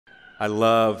I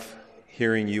love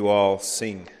hearing you all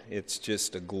sing. It's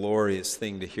just a glorious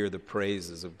thing to hear the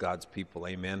praises of God's people.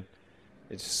 Amen.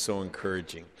 It's just so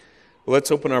encouraging. Well, let's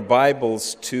open our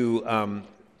Bibles to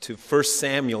 1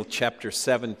 Samuel chapter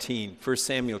 17. 1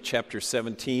 Samuel chapter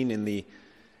 17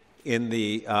 in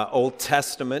the Old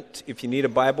Testament. If you need a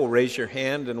Bible, raise your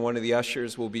hand, and one of the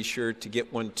ushers will be sure to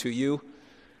get one to you.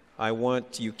 I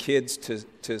want you kids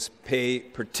to pay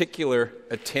particular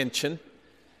attention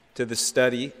to the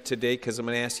study today, because I'm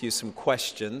going to ask you some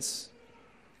questions.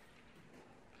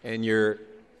 And your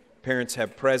parents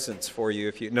have presents for you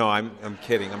if you... No, I'm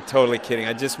kidding. I'm totally kidding.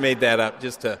 I just made that up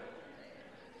just to...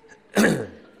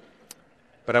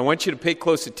 But I want you to pay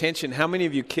close attention. How many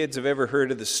of you kids have ever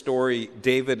heard of the story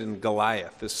David and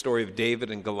Goliath? The story of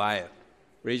David and Goliath.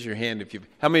 Raise your hand if you...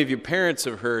 How many of your parents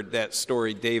have heard that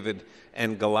story, David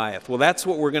and Goliath? Well, that's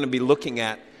what we're going to be looking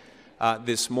at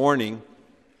this morning.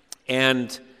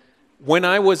 And when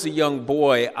I was a young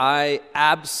boy, I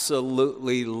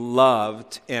absolutely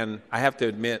loved, and I have to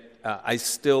admit, I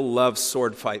still love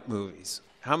sword fight movies.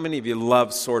 How many of you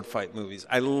love sword fight movies?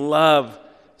 I love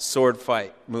sword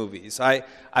fight movies. I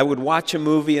would watch a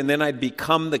movie and then I'd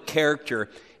become the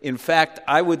character. In fact,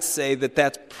 I would say that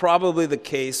that's probably the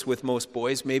case with most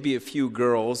boys, maybe a few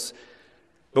girls.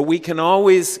 But we can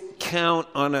always count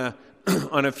on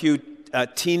a few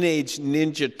teenage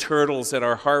ninja turtles at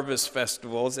our harvest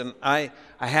festivals, and I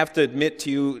have to admit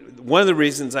to you, one of the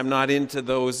reasons I'm not into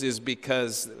those is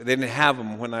because they didn't have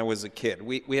them when I was a kid.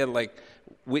 We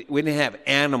didn't have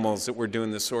animals that were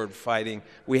doing the sword fighting.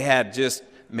 We had just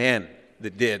men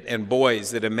that did, and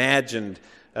boys that imagined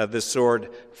the sword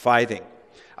fighting.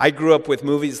 I grew up with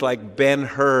movies like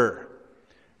Ben-Hur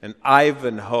and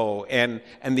Ivanhoe, and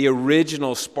the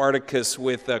original Spartacus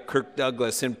with Kirk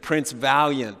Douglas, and Prince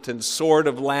Valiant, and Sword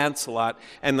of Lancelot,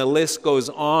 and the list goes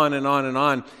on and on and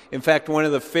on. In fact, one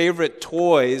of the favorite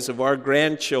toys of our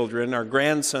grandchildren, our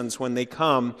grandsons, when they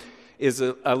come, is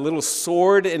a little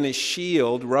sword and a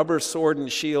shield, rubber sword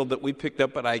and shield that we picked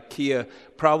up at IKEA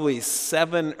probably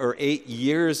 7 or 8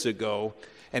 years ago.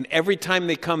 And every time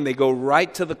they come, they go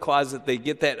right to the closet, they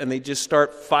get that, and they just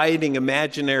start fighting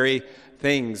imaginary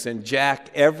things. And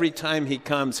Jack, every time he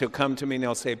comes, he'll come to me and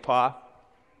he'll say, "Pa,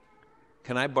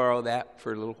 can I borrow that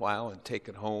for a little while and take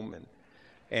it home?"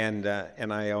 And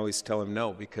I always tell him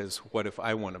no, because what if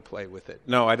I want to play with it?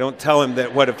 No, I don't tell him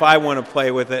that what if I want to play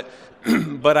with it.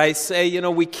 But I say,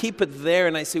 we keep it there,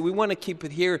 and I say we want to keep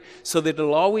it here so that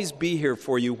it'll always be here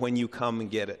for you when you come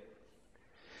and get it.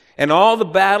 And all the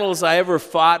battles I ever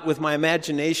fought with my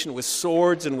imagination, with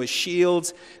swords and with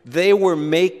shields, they were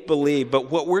make-believe. But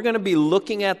what we're going to be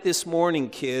looking at this morning,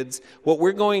 kids, what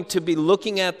we're going to be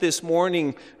looking at this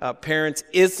morning, parents,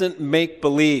 isn't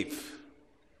make-believe.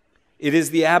 It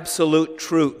is the absolute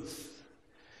truth.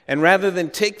 And rather than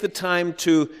take the time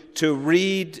to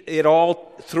read it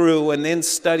all through and then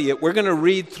study it, we're going to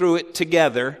read through it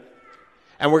together.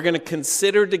 And we're going to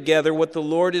consider together what the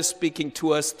Lord is speaking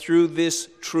to us through this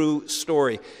true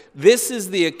story. This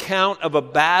is the account of a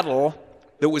battle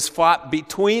that was fought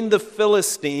between the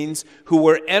Philistines, who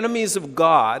were enemies of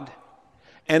God,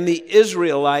 and the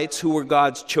Israelites, who were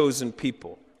God's chosen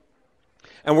people.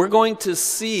 And we're going to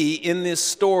see in this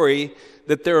story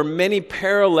that there are many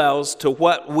parallels to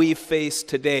what we face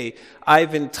today.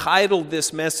 I've entitled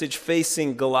this message,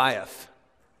 "Facing Goliath."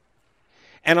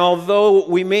 And although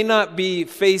we may not be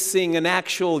facing an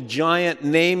actual giant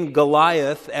named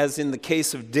Goliath, as in the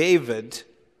case of David,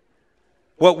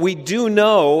 what we do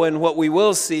know and what we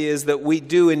will see is that we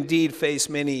do indeed face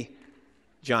many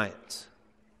giants.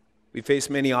 We face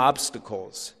many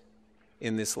obstacles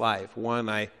in this life. One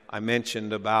I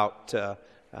mentioned about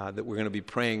that we're going to be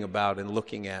praying about and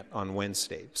looking at on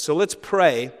Wednesday. So let's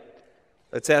pray.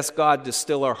 Let's ask God to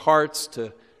still our hearts,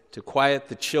 to quiet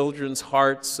the children's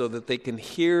hearts so that they can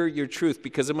hear your truth.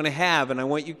 Because I'm going to have, and I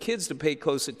want you kids to pay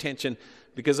close attention,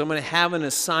 because I'm going to have an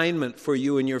assignment for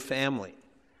you and your family.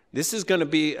 This is going to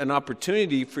be an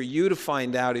opportunity for you to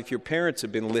find out if your parents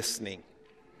have been listening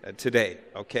today,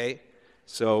 okay?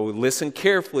 So listen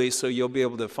carefully so you'll be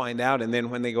able to find out. And then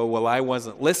when they go, "Well, I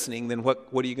wasn't listening," then what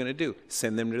are you going to do?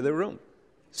 Send them to their room.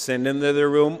 Send them to their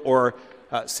room, or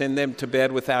send them to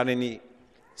bed without any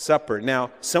supper.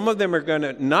 Now, some of them are going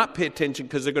to not pay attention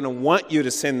because they're going to want you to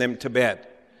send them to bed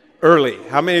early.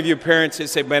 How many of you parents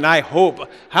say, "Man, I hope."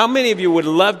 How many of you would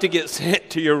love to get sent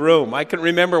to your room? I can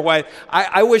remember why.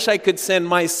 I wish I could send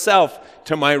myself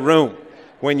to my room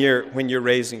when you're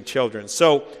raising children.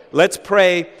 So let's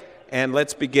pray and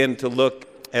let's begin to look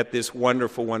at this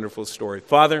wonderful, wonderful story.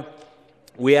 Father,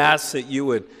 we ask that you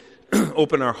would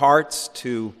open our hearts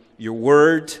to your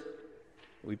word.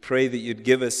 We pray that you'd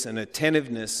give us an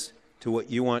attentiveness to what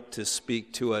you want to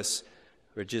speak to us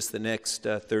for just the next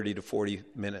 30 to 40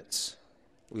 minutes.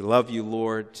 We love you,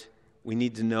 Lord. We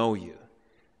need to know you.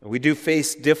 And we do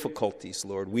face difficulties,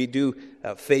 Lord. We do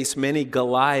face many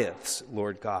Goliaths,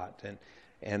 Lord God.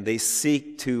 And they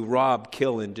seek to rob,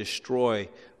 kill, and destroy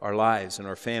our lives and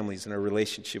our families and our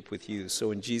relationship with you.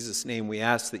 So in Jesus' name, we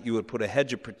ask that you would put a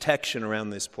hedge of protection around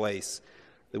this place,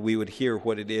 that we would hear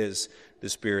what it is the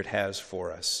Spirit has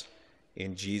for us.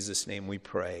 In Jesus' name we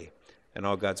pray. And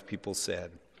all God's people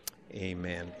said,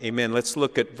 amen. Amen. Let's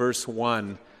look at verse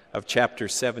 1 of chapter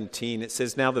 17. It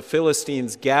says, now the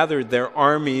Philistines gathered their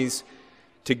armies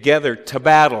together to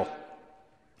battle.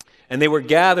 And they were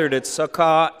gathered at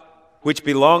Sukkah, which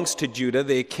belongs to Judah.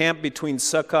 They camped between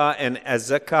Sukkah and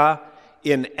Azekah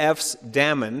in Eph's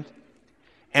Dammon.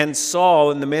 And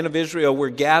Saul and the men of Israel were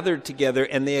gathered together,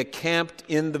 and they encamped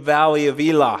in the valley of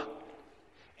Elah.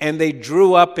 And they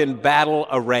drew up in battle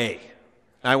array.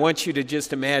 I want you to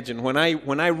just imagine, when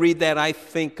I read that, I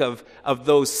think of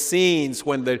those scenes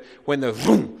when the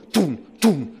boom, boom,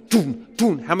 boom, boom,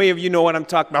 boom. How many of you know what I'm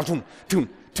talking about? Boom, boom,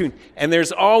 boom. And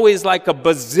there's always like a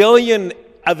bazillion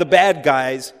of the bad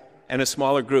guys and a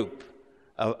smaller group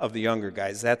of the younger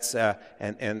guys. That's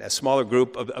and a smaller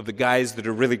group of the guys that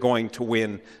are really going to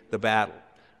win the battle.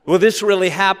 Well, this really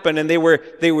happened, and they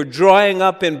were drawing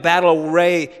up in battle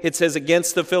array. It says,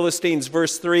 against the Philistines,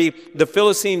 verse 3, the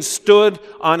Philistines stood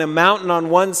on a mountain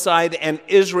on one side, and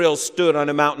Israel stood on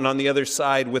a mountain on the other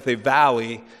side with a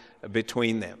valley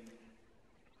between them.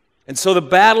 And so the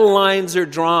battle lines are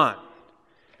drawn,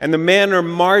 and the men are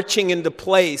marching into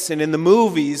place, and in the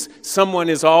movies, someone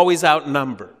is always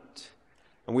outnumbered.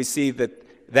 And we see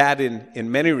that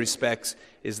in many respects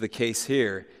is the case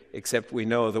here, except we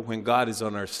know that when God is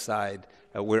on our side,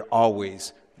 we're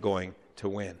always going to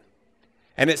win.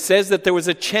 And it says that there was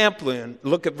a champion.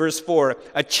 Look at verse 4.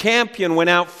 A champion went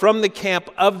out from the camp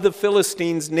of the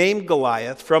Philistines named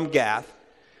Goliath from Gath,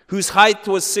 whose height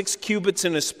was 6 cubits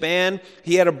and a span.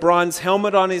 He had a bronze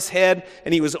helmet on his head,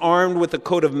 and he was armed with a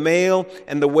coat of mail,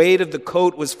 and the weight of the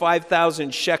coat was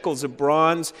 5,000 shekels of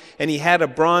bronze. And he had a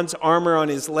bronze armor on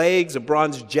his legs, a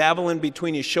bronze javelin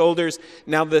between his shoulders.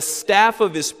 Now the staff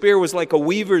of his spear was like a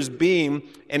weaver's beam,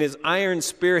 and his iron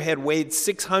spearhead weighed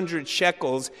 600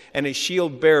 shekels, and a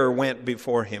shield bearer went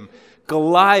before him.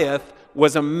 Goliath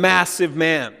was a massive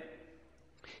man.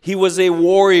 He was a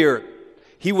warrior.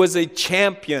 He was a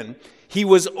champion. He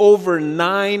was over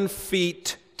 9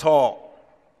 feet tall.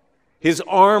 His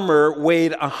armor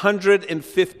weighed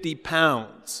 150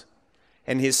 pounds,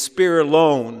 and his spear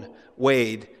alone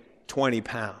weighed 20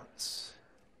 pounds.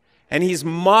 And he's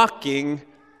mocking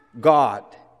God.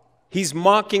 He's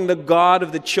mocking the God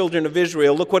of the children of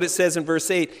Israel. Look what it says in verse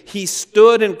 8. He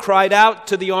stood and cried out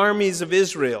to the armies of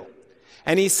Israel.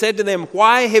 And he said to them,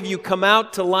 why have you come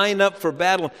out to line up for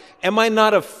battle? Am I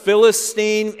not a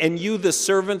Philistine, and you the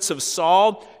servants of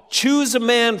Saul? Choose a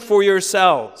man for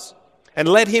yourselves, and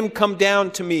let him come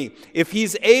down to me. If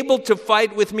he's able to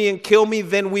fight with me and kill me,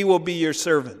 then we will be your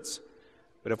servants.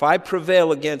 But if I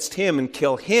prevail against him and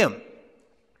kill him,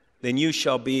 then you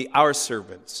shall be our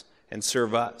servants and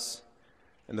serve us.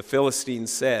 And the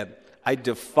Philistines said, I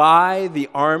defy the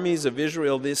armies of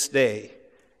Israel this day.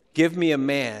 Give me a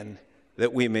man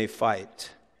that we may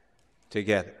fight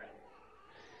together.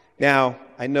 Now,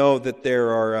 I know that there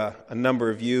are a number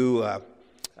of you,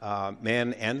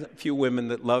 men and a few women,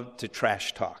 that love to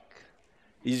trash talk.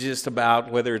 It's just about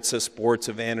whether it's a sports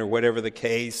event or whatever the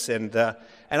case. And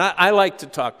I like to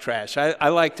talk trash.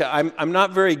 I'm not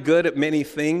very good at many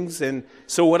things. And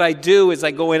so what I do is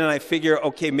I go in and I figure,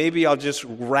 okay, maybe I'll just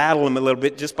rattle them a little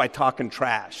bit just by talking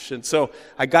trash. And so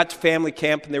I got to family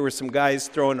camp, and there were some guys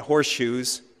throwing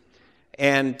horseshoes.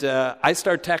 And I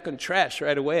started talking trash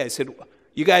right away. I said,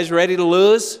 you guys ready to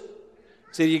lose?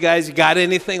 I said, you guys got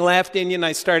anything left in you? And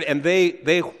I started, and they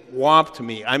whomped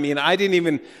me. I mean,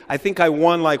 I think I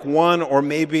won like 1 or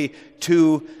maybe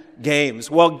 2 games.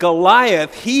 Well,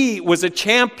 Goliath, he was a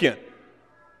champion.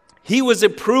 He was a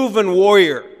proven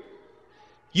warrior.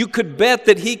 You could bet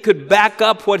that he could back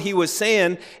up what he was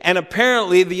saying, and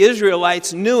apparently the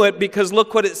Israelites knew it, because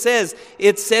look what it says.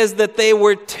 It says that they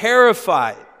were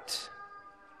terrified.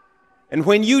 And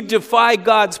when you defy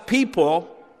God's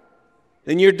people,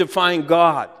 then you're defying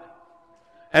God.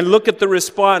 And look at the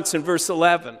response in verse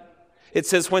 11. It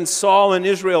says, when Saul and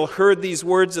Israel heard these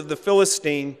words of the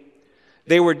Philistine,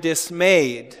 they were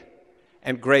dismayed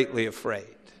and greatly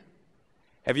afraid.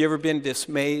 Have you ever been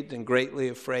dismayed and greatly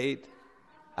afraid?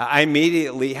 How many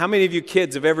of you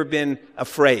kids have ever been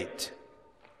afraid?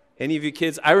 Any of you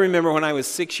kids? I remember when I was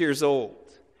 6 years old,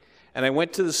 and I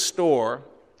went to the store,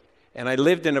 And I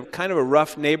lived in a kind of a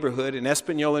rough neighborhood in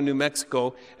Espanola, New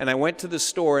Mexico. And I went to the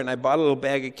store and I bought a little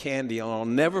bag of candy. And I'll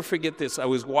never forget this. I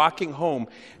was walking home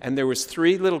and there was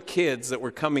 3 little kids that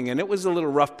were coming. And it was a little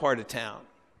rough part of town.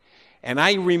 And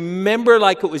I remember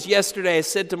like it was yesterday, I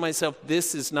said to myself,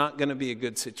 this is not going to be a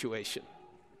good situation.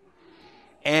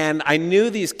 And I knew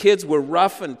these kids were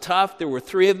rough and tough. There were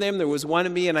 3 of them. There was one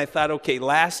of me. And I thought, okay,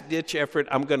 last ditch effort,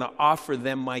 I'm going to offer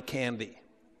them my candy.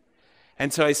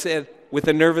 And so I said, with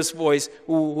a nervous voice,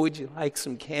 would you like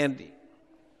some candy?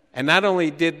 And not only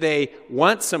did they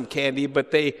want some candy,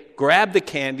 but they grabbed the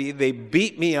candy, they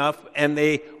beat me up, and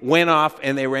they went off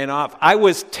and they ran off. I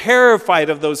was terrified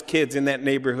of those kids in that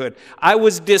neighborhood. I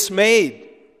was dismayed.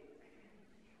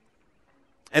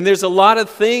 And there's a lot of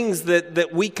things that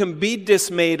we can be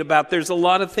dismayed about. There's a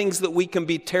lot of things that we can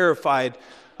be terrified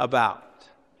about.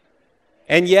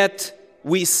 And yet,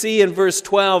 we see in verse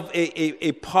 12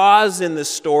 a pause in the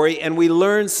story, and we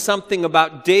learn something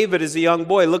about David as a young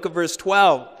boy. Look at verse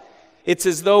 12. It's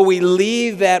as though we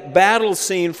leave that battle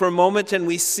scene for a moment, and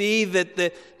we see that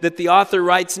the author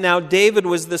writes, now David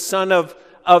was the son of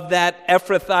that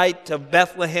Ephrathite of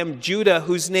Bethlehem, Judah,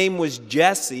 whose name was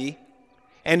Jesse,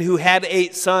 and who had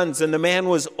 8 sons, and the man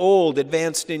was old,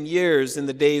 advanced in years in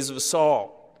the days of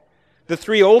Saul. The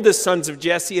 3 oldest sons of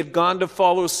Jesse had gone to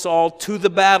follow Saul to the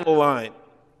battle line.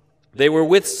 They were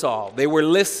with Saul. They were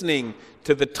listening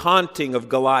to the taunting of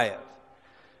Goliath.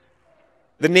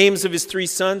 The names of his 3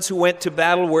 sons who went to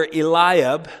battle were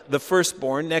Eliab, the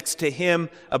firstborn, next to him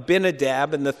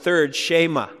Abinadab, and the third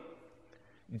Shema.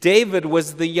 David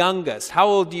was the youngest. How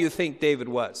old do you think David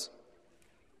was?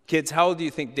 Kids, how old do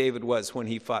you think David was when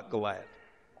he fought Goliath?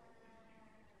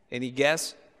 Any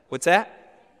guess? What's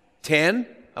that? 10?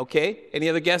 Okay. Any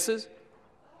other guesses?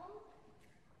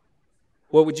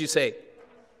 What would you say?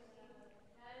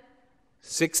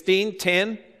 16,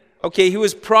 10? Okay, he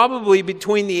was probably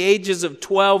between the ages of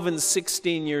 12 and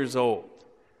 16 years old.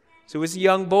 So he was a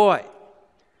young boy.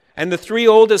 And the 3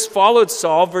 oldest followed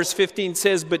Saul. Verse 15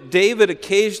 says, but David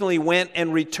occasionally went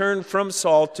and returned from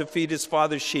Saul to feed his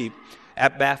father's sheep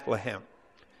at Bethlehem.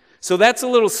 So that's a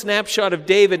little snapshot of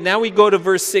David. Now we go to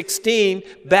verse 16,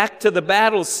 back to the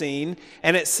battle scene,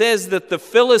 and it says that the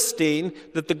Philistine,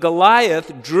 that the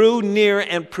Goliath, drew near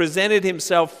and presented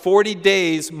himself 40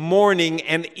 days, morning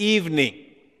and evening.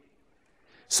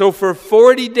 So for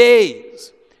 40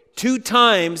 days, 2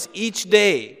 times each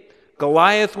day,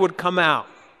 Goliath would come out,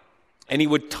 and he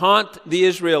would taunt the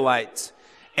Israelites,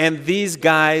 and these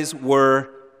guys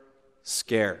were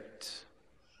scared.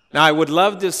 Now, I would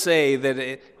love to say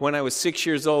that when I was 6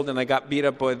 years old and I got beat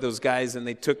up by those guys and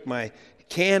they took my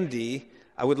candy,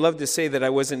 I would love to say that I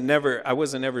wasn't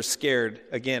ever scared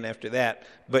again after that.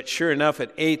 But sure enough,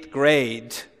 at 8th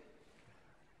grade,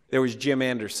 there was Jim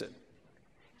Anderson.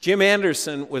 Jim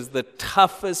Anderson was the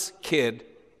toughest kid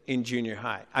in junior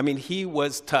high. I mean, he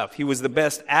was tough. He was the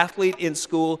best athlete in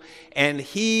school, and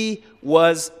he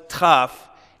was tough.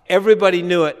 Everybody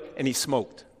knew it, and he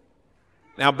smoked.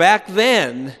 Now, back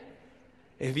then,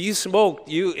 if you smoked,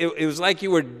 it was like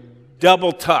you were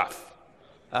double tough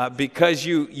because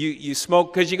you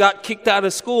smoked, because you got kicked out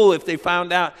of school if they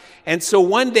found out. And so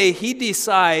one day he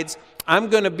decides, I'm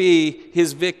going to be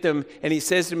his victim, and he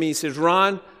says to me, he says,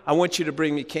 Ron, I want you to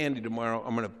bring me candy tomorrow.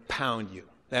 I'm going to pound you.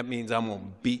 That means I'm going to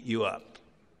beat you up.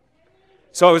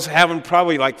 So I was having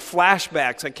probably like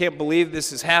flashbacks. I can't believe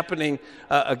this is happening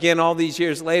again all these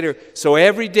years later. So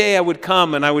every day I would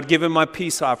come and I would give him my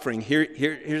peace offering.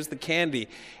 Here's the candy.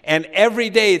 And every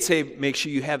day he'd say, make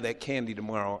sure you have that candy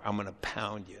tomorrow. I'm going to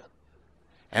pound you.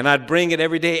 And I'd bring it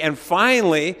every day. And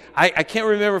finally, I can't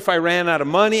remember if I ran out of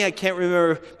money. I can't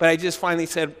remember. But I just finally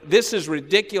said, this is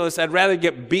ridiculous. I'd rather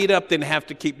get beat up than have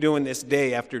to keep doing this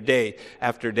day after day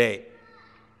after day.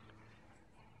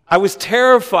 I was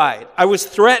terrified. I was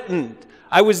threatened.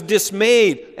 I was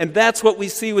dismayed. And that's what we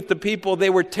see with the people. They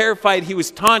were terrified. He was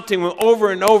taunting them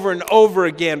over and over and over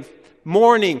again,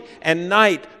 morning and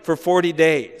night for 40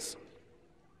 days.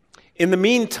 In the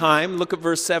meantime, look at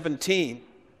verse 17.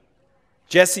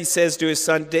 Jesse says to his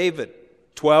son David,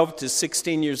 12 to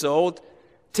 16 years old,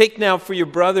 take now for your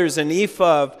brothers an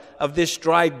ephah of this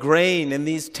dried grain and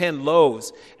these 10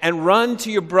 loaves, and run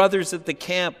to your brothers at the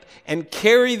camp, and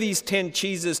carry these 10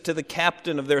 cheeses to the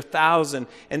captain of their 1,000,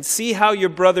 and see how your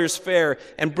brothers fare,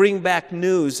 and bring back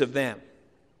news of them.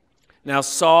 Now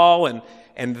Saul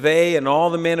and they and all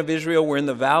the men of Israel were in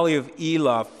the valley of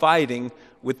Elah fighting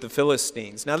with the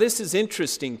Philistines. Now this is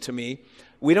interesting to me.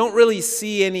 We don't really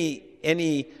see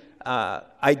any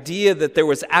idea that there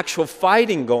was actual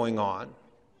fighting going on.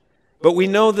 But we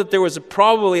know that there was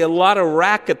probably a lot of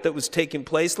racket that was taking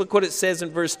place. Look what it says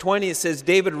in verse 20. It says,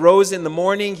 David rose in the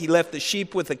morning. He left the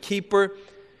sheep with a keeper.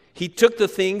 He took the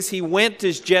things. He went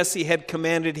as Jesse had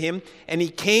commanded him. And he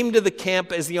came to the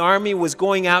camp as the army was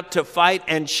going out to fight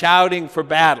and shouting for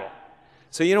battle.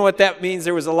 So you know what that means?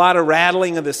 There was a lot of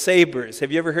rattling of the sabers.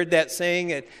 Have you ever heard that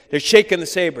saying? They're shaking the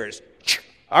sabers.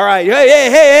 All right. Hey,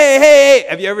 hey, hey, hey, hey.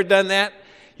 Have you ever done that?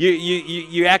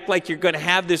 You act like you're going to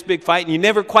have this big fight, and you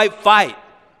never quite fight.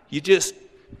 You just,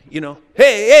 hey,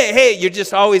 hey, hey. You're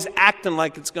just always acting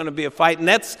like it's going to be a fight. And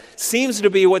that seems to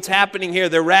be what's happening here.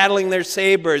 They're rattling their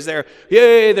sabers. They're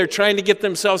trying to get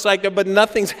themselves like that, but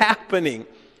nothing's happening.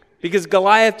 Because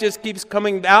Goliath just keeps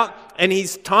coming out, and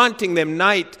he's taunting them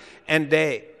night and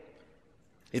day.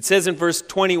 It says in verse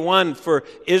 21, for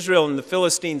Israel and the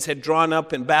Philistines had drawn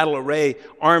up in battle array,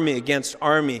 army against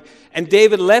army. And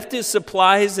David left his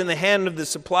supplies in the hand of the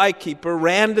supply keeper,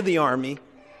 ran to the army,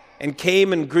 and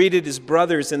came and greeted his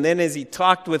brothers. And then as he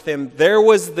talked with them, there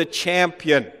was the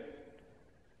champion,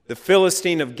 the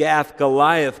Philistine of Gath,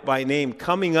 Goliath by name,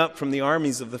 coming up from the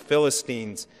armies of the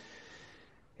Philistines.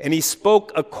 And he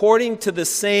spoke according to the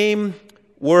same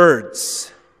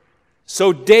words.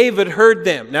 So David heard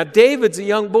them. Now David's a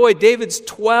young boy. David's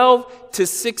 12 to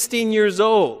 16 years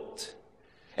old.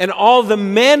 And all the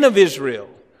men of Israel,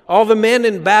 all the men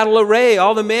in battle array,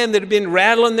 all the men that have been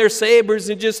rattling their sabers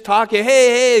and just talking,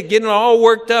 hey, getting all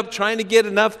worked up, trying to get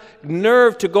enough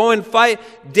nerve to go and fight.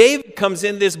 David comes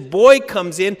in, this boy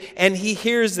comes in, and he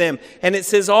hears them. And it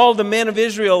says all the men of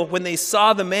Israel, when they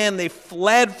saw the man, they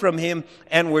fled from him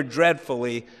and were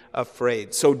dreadfully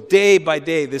afraid. So day by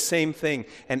day, the same thing.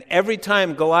 And every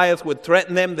time Goliath would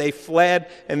threaten them, they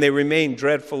fled and they remained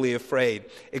dreadfully afraid.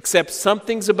 Except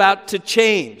something's about to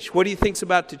change. What do you think's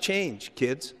about to change,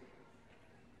 kids?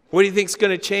 What do you think's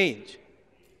going to change?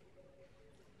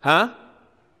 Huh?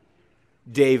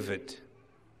 David.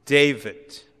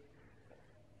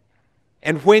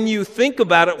 And when you think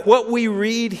about it, what we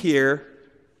read here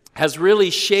has really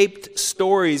shaped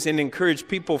stories and encouraged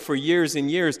people for years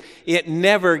and years. It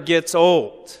never gets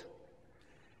old.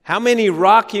 How many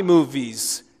Rocky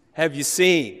movies have you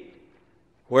seen?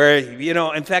 Where,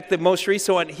 in fact, the most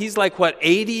recent one, he's like,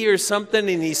 80 or something,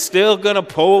 and he's still going to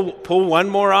pull one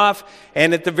more off.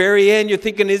 And at the very end, you're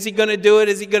thinking, is he going to do it?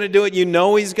 Is he going to do it? You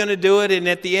know he's going to do it. And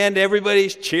at the end,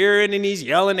 everybody's cheering, and he's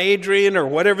yelling Adrian, or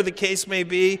whatever the case may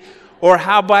be. Or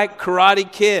how about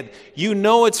Karate Kid? You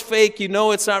know it's fake. You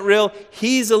know it's not real.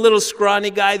 He's a little scrawny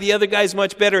guy. The other guy's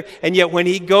much better. And yet when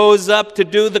he goes up to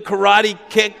do the karate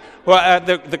kick, or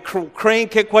the crane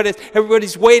kick,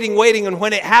 everybody's waiting. And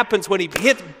when it happens, when he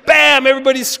hits, bam,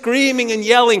 everybody's screaming and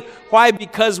yelling. Why?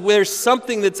 Because there's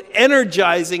something that's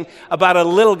energizing about a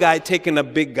little guy taking a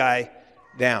big guy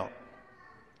down.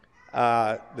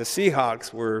 The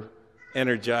Seahawks were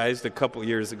energized a couple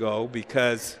years ago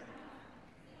because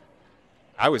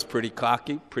I was pretty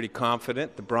cocky, pretty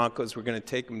confident. The Broncos were going to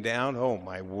take them down. Oh,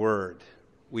 my word.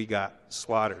 We got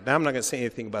slaughtered. Now, I'm not going to say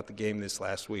anything about the game this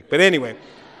last week. But anyway,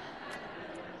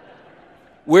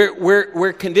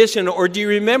 we're conditioned. Or do you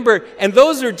remember, and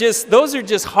those are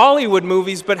just Hollywood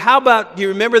movies, but how about, do you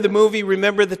remember the movie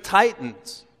Remember the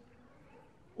Titans?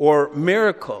 Or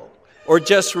Miracle? Or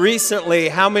just recently,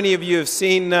 how many of you have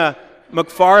seen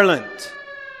McFarland?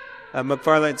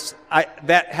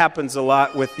 That happens a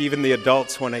lot with even the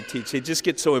adults when I teach. They just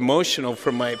get so emotional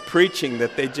from my preaching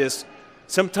that they just,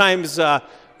 sometimes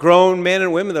grown men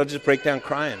and women, they'll just break down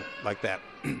crying like that.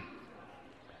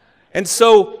 And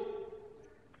so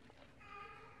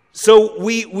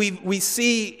we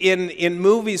see in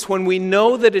movies when we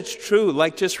know that it's true,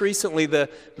 like just recently the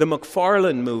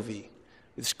McFarland movie.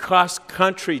 This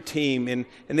cross-country team, and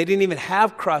they didn't even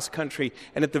have cross-country.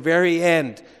 And at the very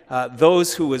end,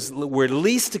 those who were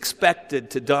least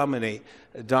expected to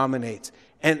dominates.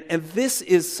 And this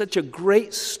is such a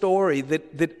great story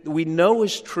that we know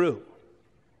is true,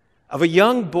 of a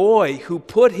young boy who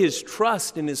put his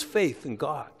trust and his faith in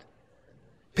God.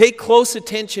 Pay close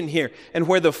attention here and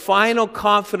where the final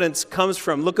confidence comes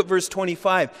from. Look at verse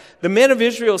 25. The men of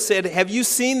Israel said, have you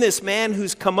seen this man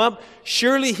who's come up?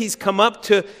 Surely he's come up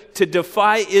to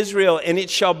defy Israel, and it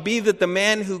shall be that the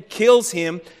man who kills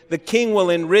him, the king will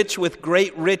enrich with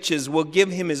great riches, will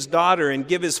give him his daughter and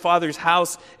give his father's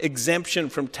house exemption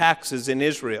from taxes in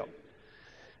Israel.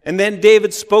 And then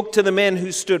David spoke to the men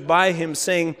who stood by him,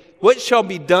 saying, what shall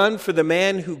be done for the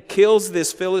man who kills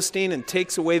this Philistine and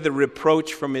takes away the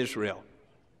reproach from Israel?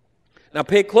 Now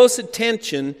pay close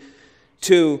attention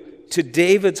to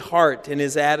David's heart and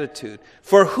his attitude.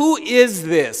 For who is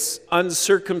this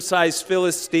uncircumcised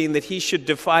Philistine that he should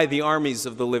defy the armies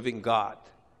of the living God?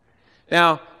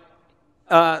 Now,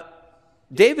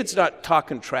 David's not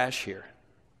talking trash here.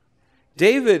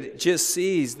 David just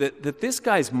sees that this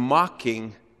guy's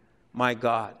mocking my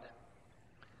God.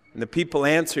 And the people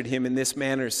answered him in this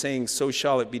manner, saying, so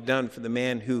shall it be done for the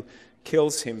man who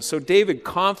kills him. So David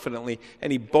confidently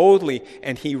and he boldly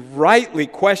and he rightly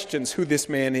questions who this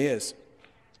man is.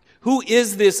 Who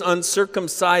is this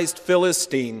uncircumcised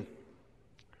Philistine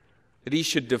that he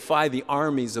should defy the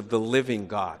armies of the living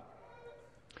God?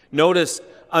 Notice,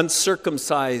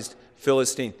 uncircumcised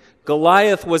Philistine.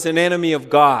 Goliath was an enemy of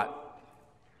God.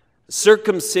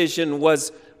 Circumcision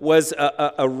was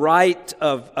a rite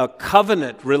of a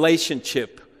covenant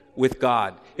relationship with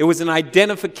God. It was an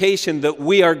identification that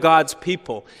we are God's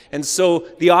people. And so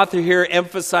the author here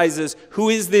emphasizes, who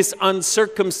is this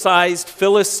uncircumcised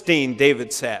Philistine,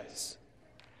 David says.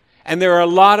 And there are a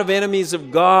lot of enemies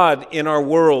of God in our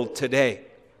world today.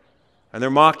 And they're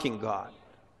mocking God.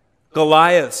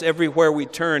 Goliaths everywhere we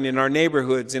turn, in our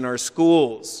neighborhoods, in our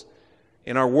schools,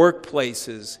 in our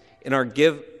workplaces, in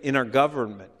our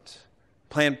government.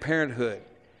 Planned Parenthood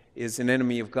is an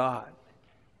enemy of God,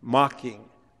 mocking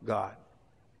God.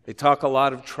 They talk a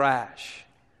lot of trash.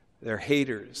 They're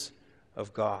haters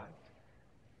of God.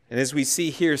 And as we see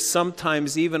here,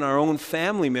 sometimes even our own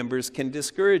family members can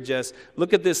discourage us.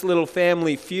 Look at this little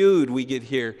family feud we get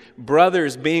here.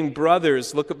 Brothers being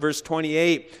brothers. Look at verse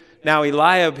 28. Now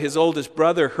Eliab, his oldest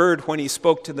brother, heard when he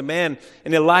spoke to the man,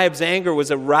 and Eliab's anger was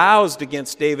aroused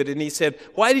against David, and he said,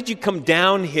 why did you come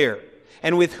down here?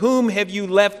 And with whom have you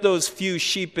left those few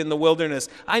sheep in the wilderness?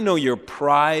 I know your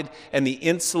pride and the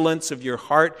insolence of your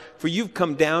heart, for you've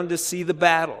come down to see the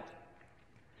battle.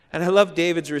 And I love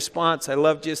David's response. I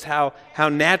love just how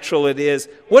natural it is.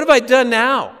 What have I done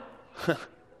now?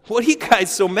 What are you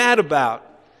guys so mad about?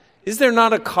 Is there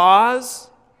not a cause?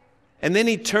 And then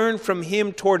he turned from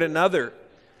him toward another,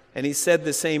 and he said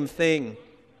the same thing.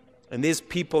 And these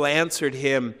people answered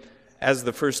him as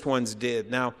the first ones did.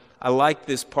 Now, I like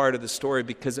this part of the story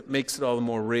because it makes it all the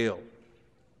more real.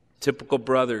 Typical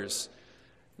brothers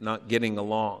not getting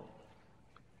along.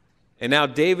 And now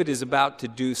David is about to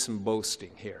do some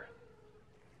boasting here.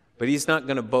 But he's not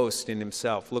going to boast in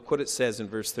himself. Look what it says in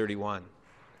verse 31.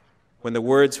 When the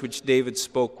words which David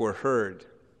spoke were heard,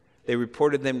 they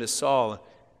reported them to Saul,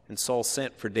 and Saul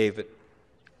sent for David.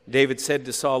 David said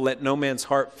to Saul, let no man's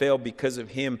heart fail because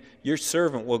of him. Your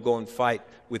servant will go and fight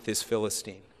with this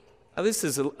Philistine. Now this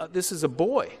is a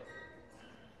boy.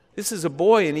 This is a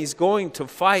boy, and he's going to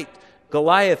fight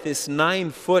Goliath, this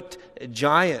 9-foot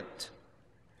giant.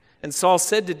 And Saul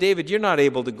said to David, you're not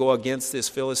able to go against this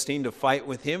Philistine to fight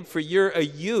with him, for you're a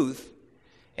youth,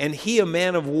 and he a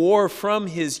man of war from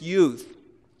his youth.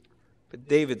 But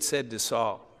David said to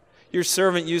Saul, your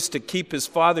servant used to keep his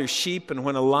father's sheep, and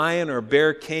when a lion or a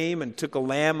bear came and took a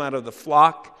lamb out of the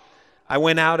flock, I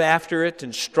went out after it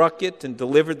and struck it and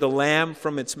delivered the lamb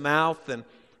from its mouth. And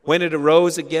when it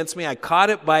arose against me, I caught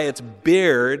it by its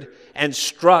beard and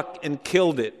struck and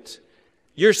killed it.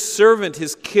 Your servant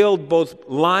has killed both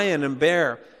lion and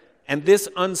bear, and this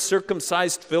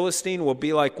uncircumcised Philistine will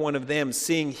be like one of them,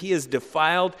 seeing he has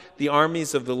defiled the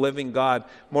armies of the living God.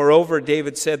 Moreover,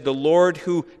 David said, the Lord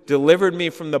who delivered me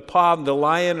from the paw of the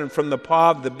lion and from the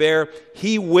paw of the bear,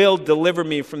 he will deliver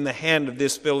me from the hand of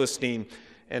this Philistine.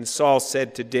 And Saul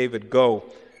said to David, go,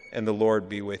 and the Lord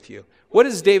be with you. What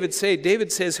does David say?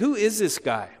 David says, who is this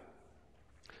guy?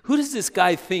 Who does this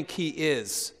guy think he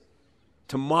is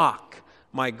to mock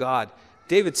my God?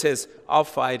 David says, I'll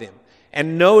fight him.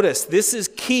 And notice, this is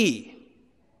key.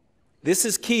 This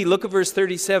is key. Look at verse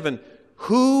 37.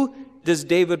 Who does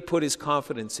David put his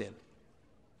confidence in?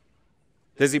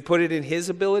 Does he put it in his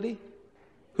ability?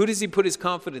 Who does he put his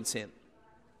confidence in?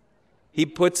 He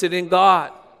puts it in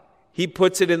God. He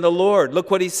puts it in the Lord.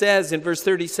 Look what he says in verse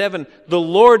 37. The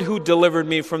Lord who delivered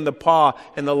me from the paw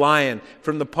and the lion,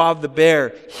 from the paw of the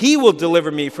bear, he will deliver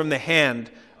me from the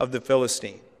hand of the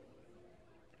Philistine.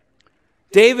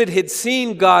 David had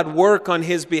seen God work on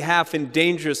his behalf in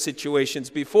dangerous situations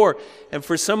before. And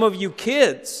for some of you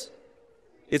kids,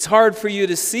 it's hard for you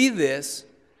to see this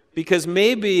because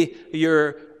maybe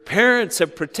your parents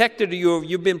have protected you or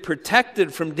you've been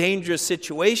protected from dangerous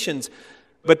situations.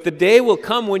 But the day will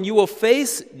come when you will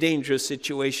face dangerous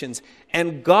situations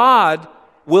and God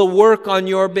will work on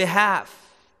your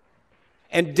behalf.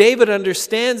 And David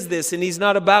understands this, and he's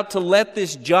not about to let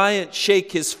this giant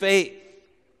shake his faith.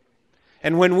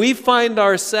 And when we find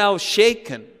ourselves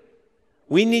shaken,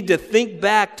 we need to think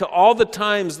back to all the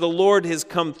times the Lord has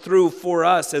come through for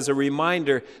us as a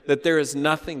reminder that there is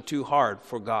nothing too hard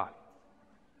for God.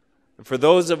 And for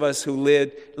those of us who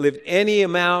lived any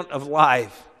amount of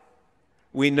life,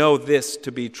 we know this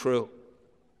to be true.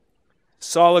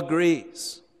 Saul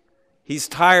agrees. He's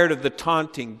tired of the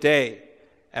taunting day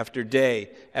after day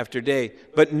after day.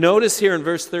 But notice here in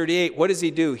verse 38, what does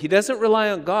he do? He doesn't rely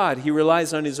on God. He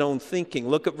relies on his own thinking.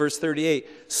 Look at verse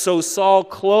 38. So Saul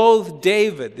clothed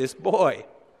David, this boy,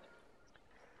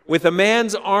 with a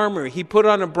man's armor. He put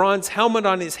on a bronze helmet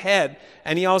on his head,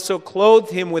 and he also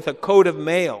clothed him with a coat of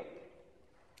mail.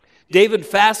 David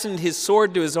fastened his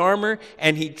sword to his armor,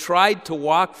 and he tried to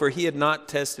walk, for he had not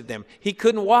tested them. He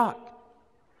couldn't walk.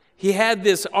 He had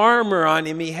this armor on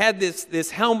him. He had this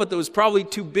helmet that was probably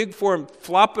too big for him,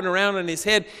 flopping around on his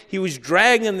head. He was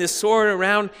dragging this sword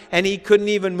around, and he couldn't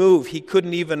even move. He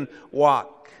couldn't even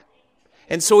walk.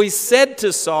 And so he said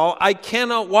to Saul, I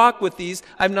cannot walk with these.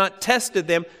 I've not tested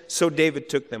them. So David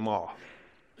took them off.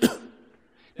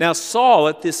 Now Saul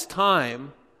at this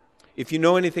time, if you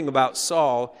know anything about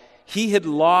Saul, he had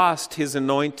lost his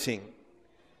anointing.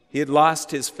 He had lost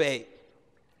his faith.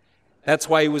 That's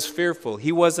why he was fearful.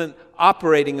 He wasn't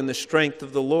operating in the strength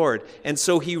of the Lord. And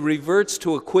so he reverts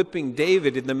to equipping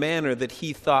David in the manner that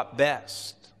he thought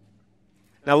best.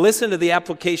 Now listen to the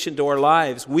application to our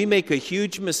lives. We make a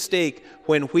huge mistake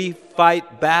when we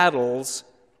fight battles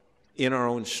in our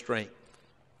own strength.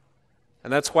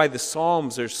 And that's why the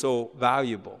Psalms are so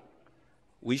valuable.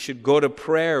 We should go to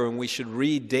prayer and we should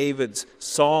read David's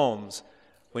Psalms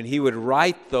when he would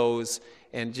write those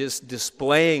and just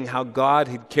displaying how God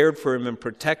had cared for him and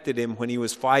protected him when he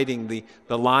was fighting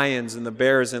the lions and the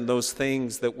bears and those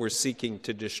things that were seeking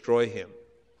to destroy him.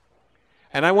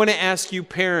 And I want to ask you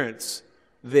parents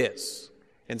this,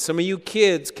 and some of you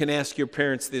kids can ask your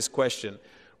parents this question.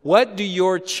 What do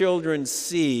your children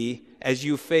see as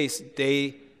you face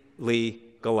daily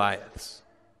Goliaths?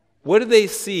 What do they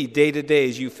see day to day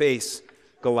as you face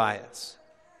Goliaths?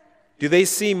 Do they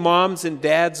see moms and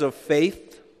dads of faith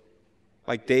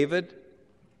like David?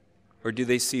 Or do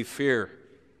they see fear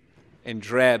and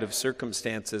dread of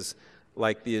circumstances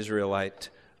like the Israelite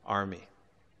army?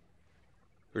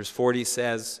 Verse 40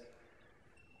 says,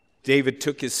 David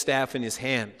took his staff in his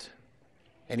hand,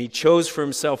 and he chose for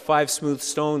himself 5 smooth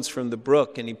stones from the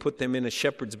brook, and he put them in a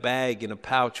shepherd's bag in a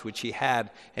pouch which he had,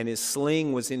 and his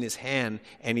sling was in his hand,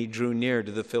 and he drew near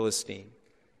to the Philistine.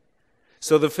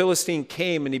 So the Philistine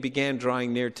came, and he began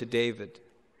drawing near to David.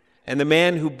 And the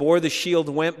man who bore the shield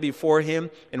went before him,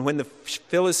 and when the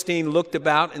Philistine looked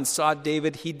about and saw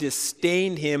David, he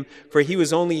disdained him, for he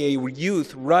was only a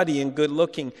youth, ruddy and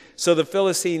good-looking. So the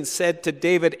Philistine said to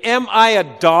David, Am I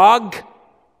a dog,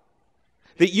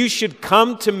 that you should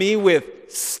come to me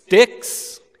with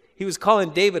sticks? He was calling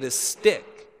David a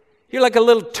stick. You're like a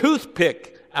little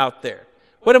toothpick out there.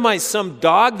 What am I, some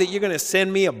dog, that you're going to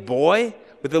send me a boy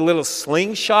with a little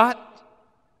slingshot?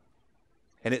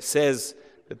 And it says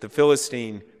that the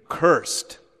Philistine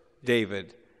cursed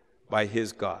David by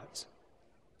his gods.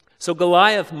 So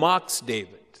Goliath mocks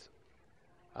David.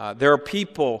 There are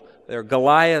people, there are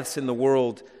Goliaths in the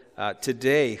world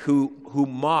today who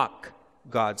mock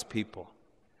God's people.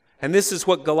 And this is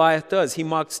what Goliath does. He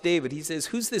mocks David. He says,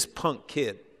 who's this punk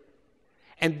kid?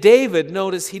 And David,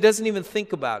 notice, he doesn't even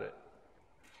think about it.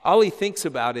 All he thinks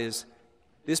about is,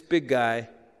 this big guy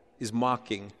is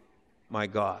mocking my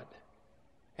God.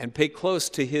 And pay close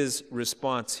to his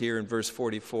response here in verse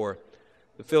 44.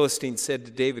 The Philistine said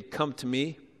to David, Come to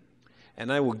me,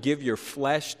 and I will give your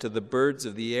flesh to the birds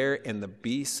of the air and the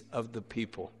beasts of the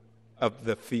people of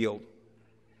the field.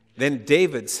 Then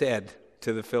David said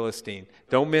to the Philistine,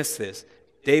 don't miss this.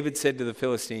 David said to the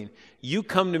Philistine, You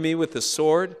come to me with a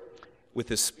sword,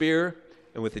 with a spear,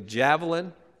 and with a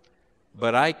javelin,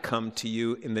 but I come to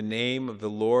you in the name of the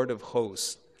Lord of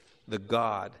hosts, the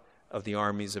God of the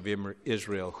armies of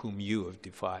Israel, whom you have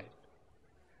defied.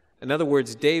 In other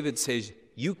words, David says,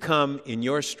 you come in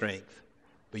your strength,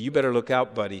 but you better look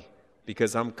out, buddy,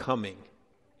 because I'm coming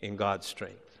in God's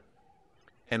strength.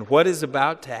 And what is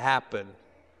about to happen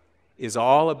is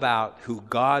all about who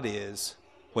God is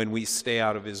when we stay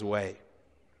out of his way.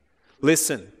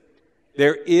 Listen,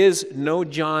 there is no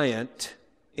giant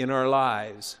in our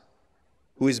lives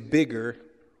who is bigger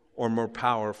or more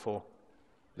powerful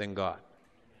than God.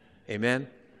 Amen?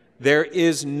 There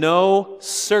is no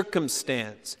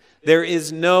circumstance. There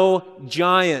is no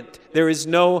giant. There is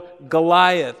no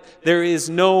Goliath. There is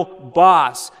no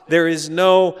boss. There is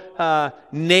no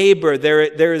neighbor.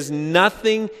 There is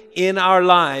nothing in our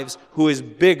lives who is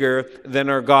bigger than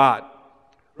our God.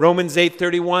 Romans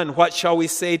 8:31, what shall we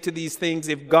say to these things?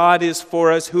 If God is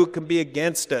for us, who can be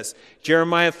against us?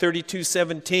 Jeremiah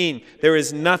 32:17, there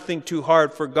is nothing too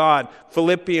hard for God.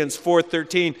 Philippians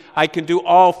 4:13, I can do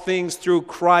all things through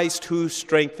Christ who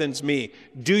strengthens me.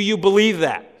 Do you believe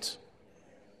that?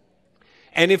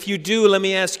 And if you do, let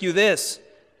me ask you this.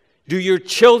 Do your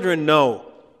children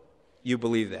know you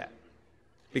believe that.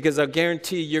 Because I'll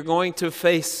guarantee you're going to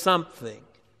face something.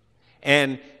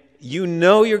 And you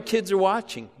know your kids are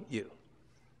watching you.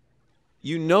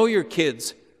 You know your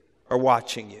kids are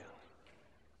watching you.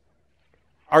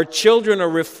 Our children are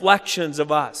reflections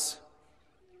of us.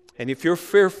 And if you're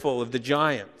fearful of the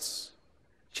giants,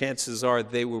 chances are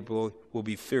they will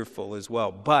be fearful as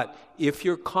well. But if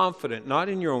you're confident, not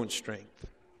in your own strength,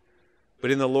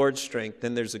 but in the Lord's strength,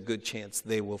 then there's a good chance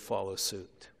they will follow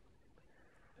suit.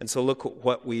 And so look at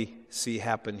what we see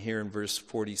happen here in verse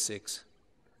 46.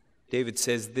 David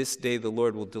says, "This day the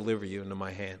Lord will deliver you into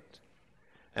my hand,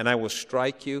 and I will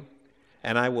strike you,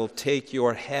 and I will take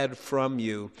your head from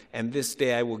you. And this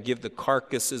day I will give the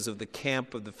carcasses of the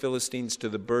camp of the Philistines to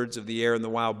the birds of the air and the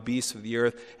wild beasts of the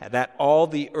earth, and that all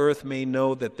the earth may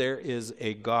know that there is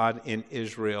a God in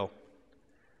Israel.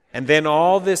 And then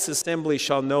all this assembly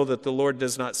shall know that the Lord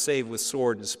does not save with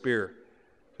sword and spear,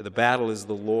 for the battle is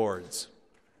the Lord's,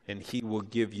 and he will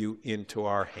give you into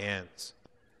our hands."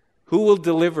 Who will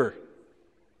deliver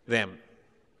them?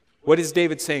 What is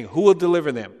David saying? Who will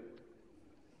deliver them?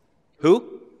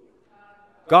 Who?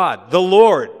 God, the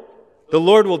Lord. The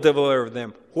Lord will deliver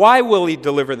them. Why will he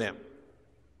deliver them?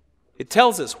 It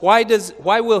tells us. Why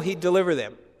will he deliver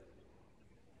them?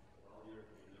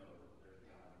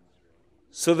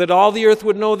 So that all the earth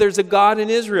would know there's a God in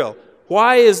Israel.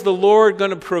 Why is the Lord going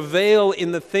to prevail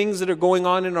in the things that are going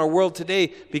on in our world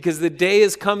today? Because the day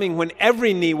is coming when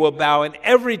every knee will bow and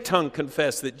every tongue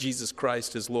confess that Jesus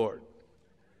Christ is Lord.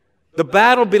 The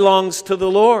battle belongs to the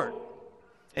Lord.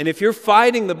 And if you're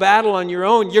fighting the battle on your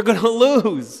own, you're going to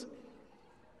lose.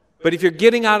 But if you're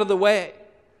getting out of the way,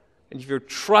 and if you're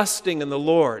trusting in the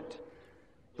Lord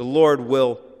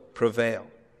will prevail.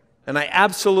 And I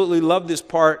absolutely love this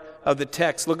part of the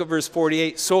text. Look at verse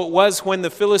 48. "So it was when the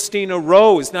Philistine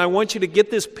arose." Now I want you to get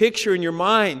this picture in your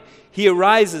mind. He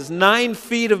arises, 9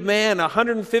 feet of man,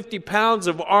 150 pounds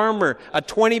of armor, a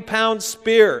 20-pound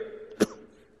spear.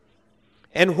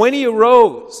 "And when he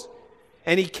arose,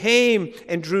 and he came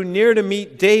and drew near to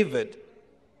meet David,"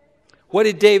 what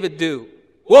did David do?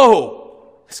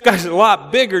 Whoa, this guy's a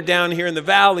lot bigger down here in the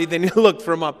valley than he looked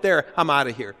from up there. I'm out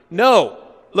of here. No,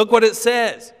 look what it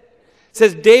says. It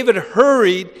says David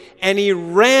hurried and he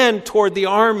ran toward the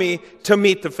army to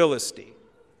meet the Philistine.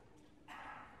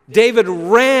 David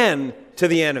ran to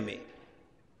the enemy.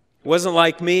 It wasn't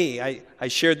like me. I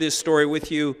shared this story with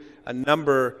you a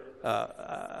number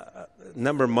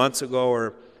of months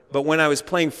ago, but when I was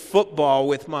playing football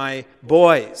with my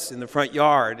boys in the front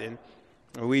yard, and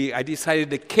I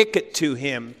decided to kick it to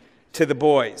the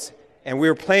boys, and we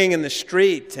were playing in the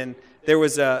street, and there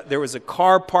was a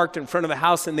car parked in front of the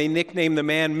house, and they nicknamed the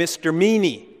man Mr.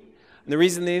 Meanie. And the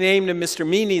reason they named him Mr.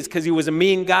 Meanie is because he was a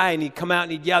mean guy, and he'd come out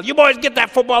and he'd yell, "You boys get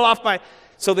that football off my..."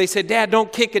 So they said, "Dad,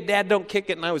 don't kick it, Dad, don't kick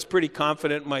it." And I was pretty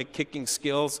confident in my kicking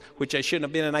skills, which I shouldn't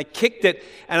have been. And I kicked it,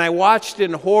 and I watched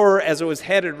in horror as it was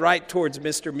headed right towards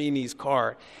Mr. Meanie's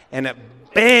car. And it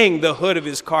banged the hood of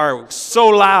his car. It was so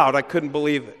loud, I couldn't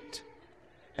believe it.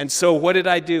 And so what did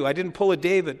I do? I didn't pull a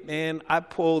David, man. I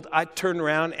turned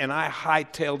around, and I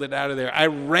hightailed it out of there. I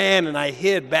ran, and I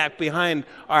hid back behind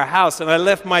our house, and I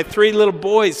left my 3 little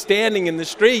boys standing in the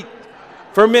street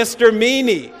for Mr.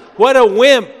 Meanie. What a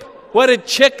wimp. What a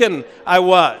chicken I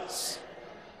was.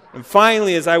 And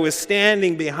finally, as I was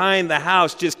standing behind the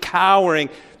house, just cowering,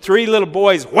 3 little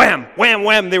boys, wham, wham,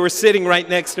 wham, they were sitting right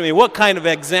next to me. What kind of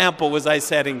example was I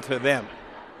setting to them?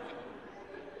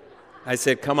 I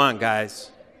said, "Come on, guys."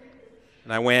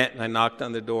 And I went and I knocked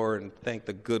on the door, and thank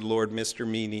the good Lord Mr.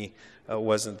 Meanie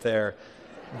wasn't there.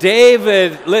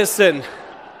 David, listen,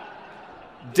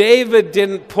 David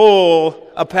didn't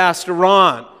pull a Pastor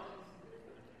Ron.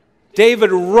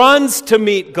 David runs to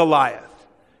meet Goliath.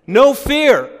 No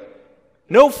fear.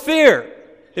 No fear.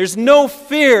 There's no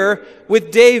fear with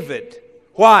David.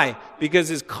 Why? Because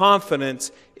his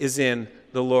confidence is in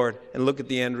the Lord. And look at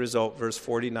the end result, verse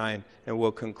 49, and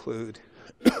we'll conclude.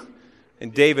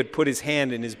 "And David put his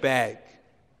hand in his bag.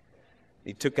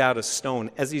 He took out a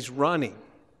stone as he's running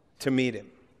to meet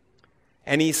him.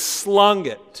 And he slung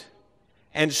it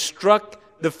and struck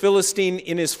the Philistine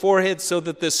in his forehead so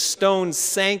that the stone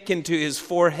sank into his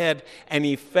forehead, and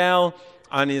he fell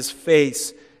on his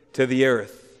face to the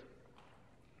earth.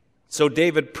 So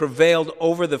David prevailed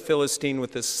over the Philistine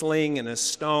with a sling and a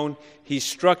stone. He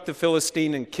struck the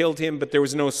Philistine and killed him, but there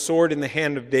was no sword in the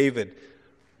hand of David.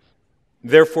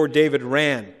 Therefore David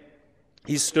ran.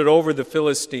 He stood over the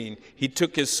Philistine. He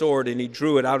took his sword and he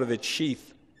drew it out of its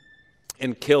sheath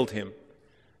and killed him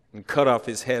and cut off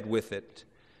his head with it.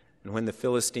 And when the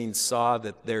Philistines saw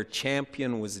that their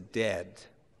champion was dead,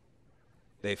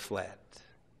 they fled.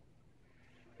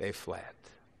 they fled.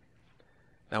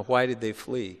 Now, why did they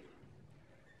flee?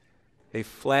 They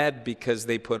fled because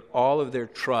they put all of their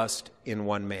trust in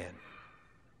one man.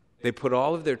 They put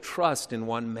all of their trust in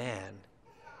one man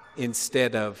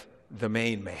instead of the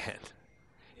main man,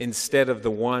 instead of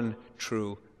the one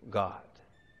true God.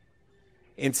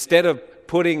 Instead of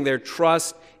putting their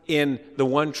trust in the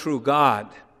one true God,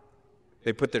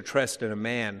 they put their trust in a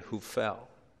man who fell.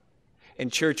 In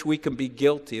church, we can be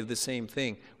guilty of the same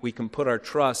thing. We can put our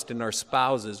trust in our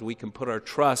spouses. We can put our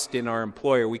trust in our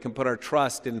employer. We can put our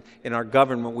trust in our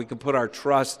government. We can put our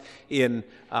trust in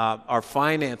our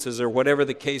finances or whatever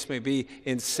the case may be,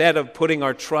 instead of putting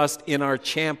our trust in our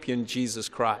champion, Jesus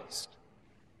Christ,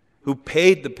 who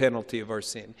paid the penalty of our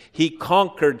sin. He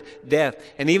conquered death.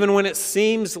 And even when it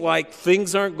seems like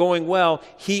things aren't going well,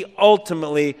 He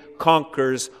ultimately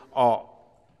conquers all.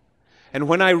 And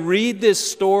when I read this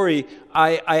story,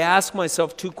 I ask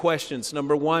myself two questions.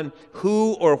 Number one,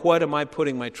 who or what am I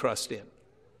putting my trust in?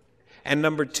 And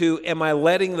number two, am I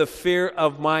letting the fear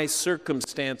of my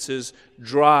circumstances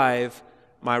drive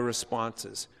my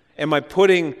responses? Am I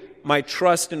putting my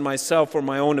trust in myself or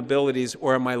my own abilities,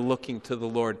 or am I looking to the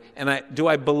Lord? And do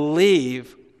I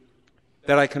believe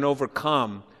that I can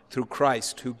overcome through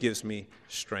Christ who gives me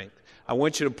strength? I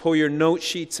want you to pull your note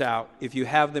sheets out if you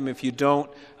have them. If you don't,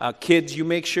 kids, you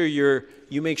make sure your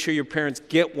parents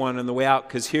get one on the way out,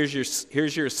 because here's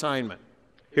your assignment.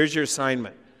 Here's your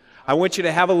assignment. I want you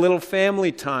to have a little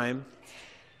family time,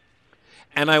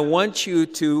 and I want you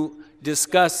to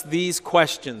discuss these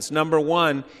questions. Number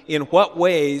one, in what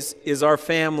ways is our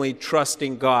family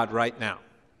trusting God right now?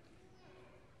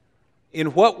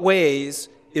 In what ways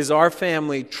is our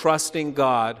family trusting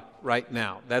God right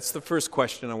now? That's the first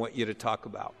question I want you to talk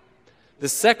about. The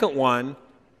second one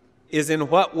is, in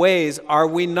what ways are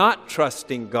we not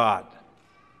trusting God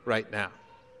right now?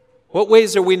 What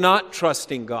ways are we not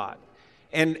trusting God?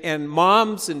 And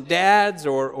moms and dads,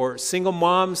 or single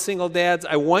moms, single dads,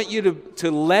 I want you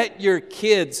to let your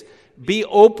kids be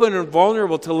open and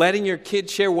vulnerable to letting your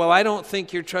kids share, well, I don't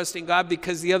think you're trusting God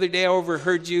because the other day I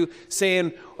overheard you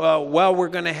saying, well, we're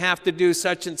going to have to do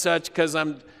such and such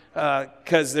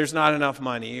because there's not enough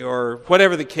money, or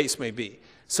whatever the case may be.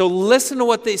 So listen to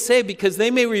what they say, because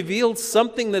they may reveal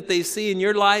something that they see in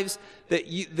your lives that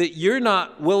you're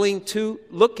not willing to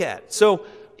look at. So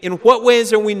in what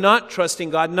ways are we not trusting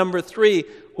God? Number three,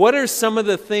 what are some of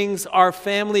the things our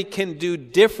family can do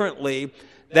differently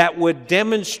that would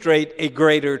demonstrate a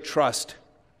greater trust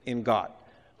in God?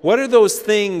 What are those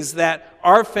things that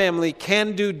our family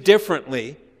can do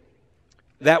differently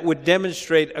that would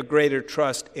demonstrate a greater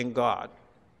trust in God?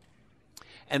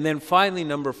 And then finally,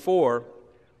 number four,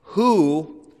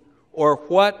 who or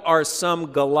what are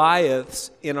some Goliaths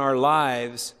in our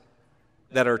lives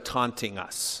that are taunting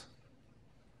us?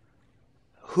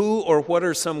 Who or what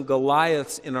are some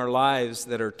Goliaths in our lives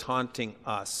that are taunting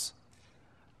us?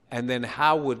 And then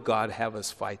how would God have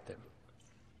us fight them?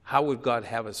 How would God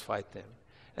have us fight them?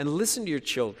 And listen to your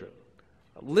children.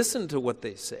 Listen to what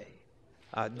they say.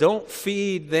 Don't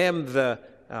feed them the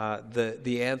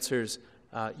answers.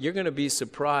 You're going to be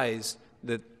surprised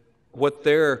that what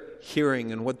they're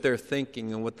hearing and what they're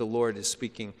thinking and what the Lord is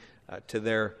speaking to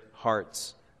their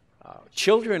hearts.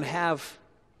 Children have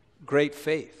great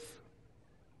faith.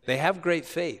 They have great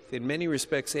faith. In many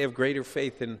respects, they have greater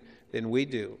faith than we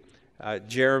do.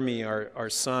 Jeremy, our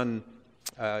son,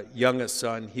 youngest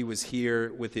son, he was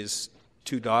here with his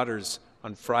two daughters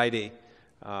on Friday.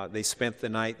 They spent the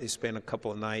night. They spent a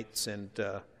couple of nights. And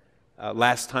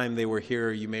last time they were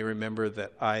here, you may remember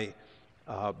that I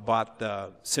bought the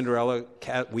Cinderella.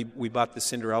 We bought the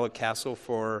Cinderella castle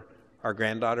for our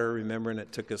granddaughter, remember? And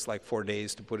it took us like 4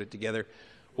 days to put it together.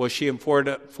 Well, she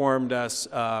informed us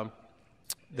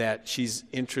that she's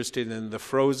interested in the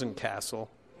Frozen castle,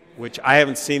 which I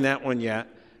haven't seen that one yet.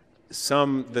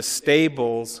 The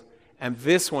stables, and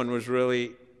this one was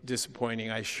really disappointing.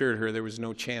 I assured her there was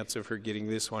no chance of her getting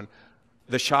this one.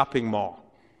 The shopping mall.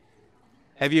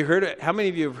 Have you heard it? How many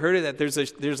of you have heard of that?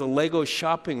 There's a Lego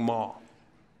shopping mall.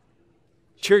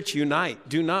 Church, unite.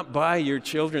 Do not buy your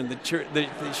children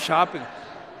the shopping.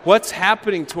 What's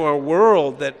happening to our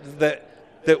world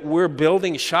that we're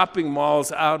building shopping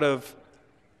malls out of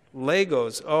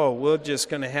Legos? Oh, we're just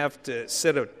going to have to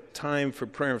set a time for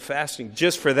prayer and fasting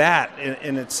just for that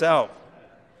in itself.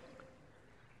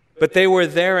 But they were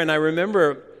there, and I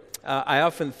remember, I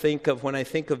often think of, when I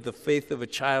think of the faith of a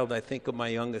child, I think of my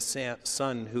youngest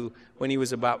son, who, when he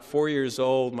was about 4 years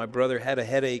old, my brother had a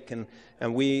headache, and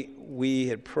we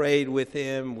had prayed with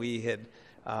him, we had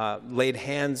laid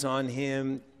hands on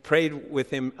him, prayed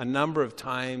with him a number of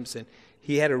times, and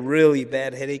he had a really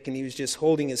bad headache, and he was just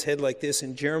holding his head like this,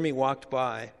 and Jeremy walked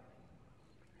by.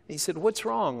 He said, "What's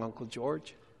wrong, Uncle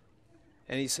George?"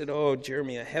 And he said, "Oh,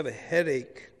 Jeremy, I have a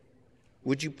headache.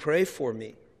 Would you pray for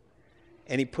me?"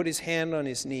 And he put his hand on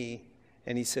his knee,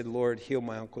 and he said, "Lord, heal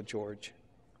my Uncle George."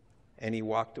 And he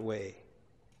walked away,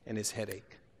 and his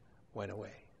headache went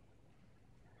away.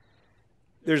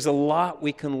 There's a lot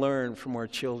we can learn from our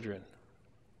children.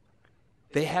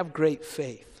 They have great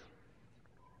faith.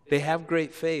 They have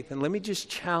great faith. And let me just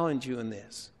challenge you in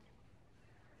this.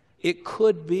 It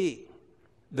could be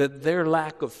that their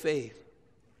lack of faith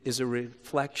is a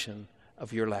reflection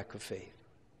of your lack of faith.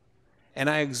 And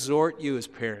I exhort you as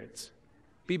parents,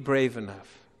 be brave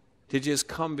enough to just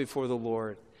come before the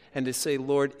Lord and to say,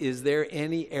 "Lord, is there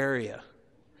any area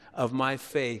of my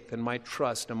faith and my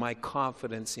trust and my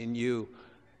confidence in you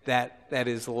that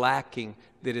is lacking,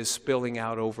 that is spilling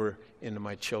out over into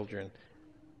my children?"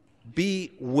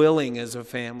 Be willing as a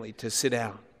family to sit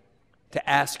down, to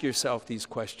ask yourself these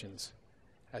questions,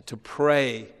 to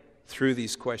pray through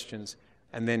these questions,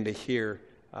 and then to hear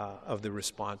of the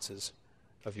responses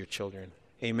of your children.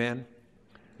 Amen?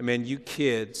 Amen. You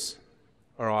kids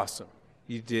are awesome.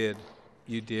 You did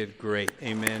great.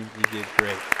 Amen. You did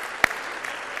great.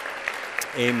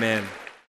 Amen.